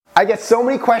I get so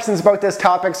many questions about this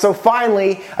topic, so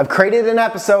finally, I've created an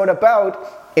episode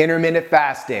about intermittent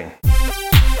fasting.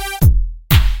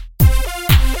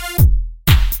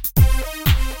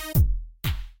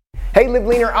 Hey Live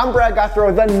Leaner, I'm Brad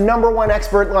Guthrow, the #1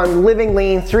 expert on living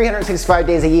lean 365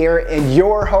 days a year and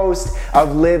your host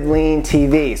of Live Lean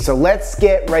TV. So let's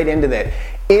get right into it.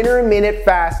 Intermittent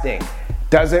fasting.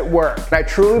 Does it work? I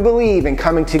truly believe in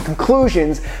coming to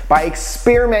conclusions by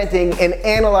experimenting and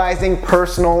analyzing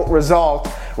personal results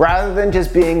rather than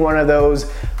just being one of those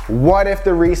what if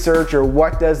the research or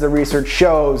what does the research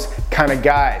shows kind of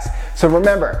guys. So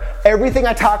remember, everything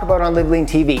I talk about on Live Lean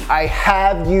TV, I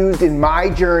have used in my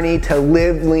journey to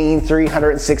live lean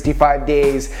 365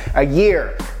 days a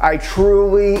year. I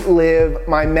truly live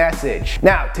my message.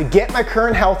 Now, to get my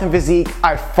current health and physique,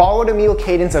 I followed a meal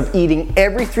cadence of eating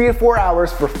every 3 to 4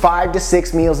 hours for 5 to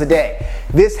 6 meals a day.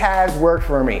 This has worked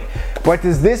for me. What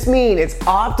does this mean? It's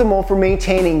optimal for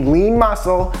maintaining lean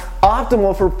muscle,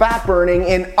 optimal for fat burning,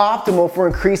 and optimal for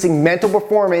increasing mental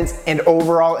performance and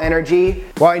overall energy.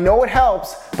 Well, I know it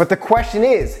helps, but the question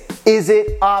is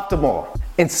it optimal?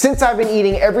 And since I've been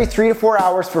eating every 3 to 4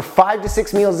 hours for 5 to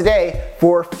 6 meals a day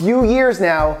for a few years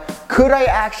now, could I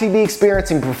actually be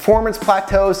experiencing performance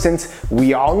plateaus, since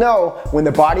we all know when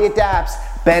the body adapts,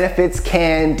 benefits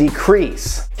can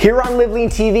decrease? Here on Live Lean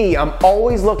TV, I'm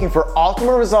always looking for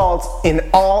optimal results in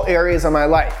all areas of my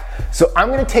life. So I'm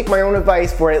gonna take my own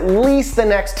advice for at least the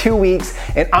next 2 weeks,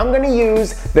 and I'm gonna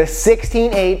use the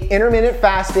 16-8 intermittent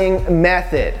fasting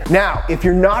method. Now, if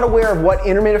you're not aware of what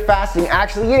intermittent fasting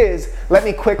actually is, let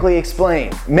me quickly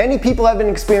explain. Many people have been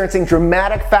experiencing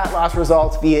dramatic fat loss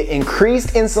results via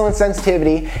increased insulin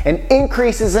sensitivity and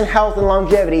increases in health and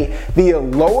longevity via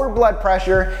lower blood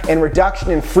pressure and reduction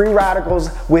in free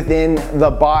radicals within the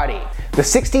body. The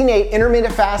 16-8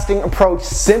 intermittent fasting approach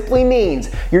simply means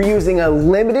you're using a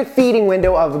limited feeding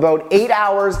window of about 8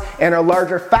 hours and a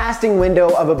larger fasting window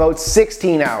of about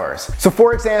 16 hours. So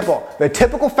for example, the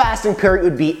typical fasting period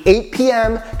would be 8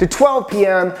 p.m. to 12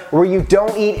 p.m. where you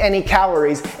don't eat any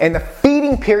calories, and the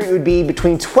feeding period would be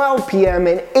between 12 p.m.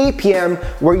 and 8 p.m.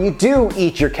 where you do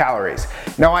eat your calories.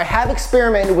 Now, I have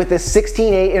experimented with this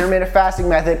 16-8 intermittent fasting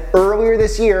method earlier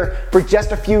this year for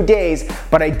just a few days,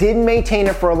 but I didn't maintain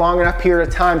it for a long enough period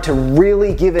of time to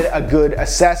really give it a good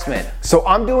assessment. So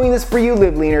I'm doing this for you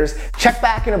Live Leaners. Check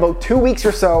back in about 2 weeks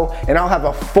or so and I'll have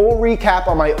a full recap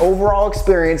on my overall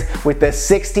experience with the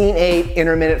 16-8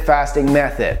 intermittent fasting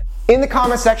method. In the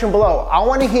comment section below, I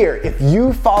want to hear if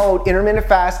you followed intermittent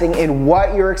fasting and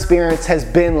what your experience has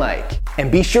been like. And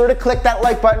be sure to click that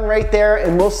like button right there,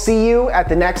 and we'll see you at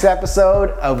the next episode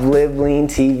of Live Lean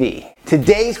TV.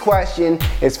 Today's question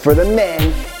is for the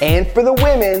men and for the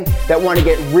women that want to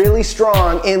get really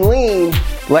strong and lean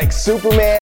like Superman.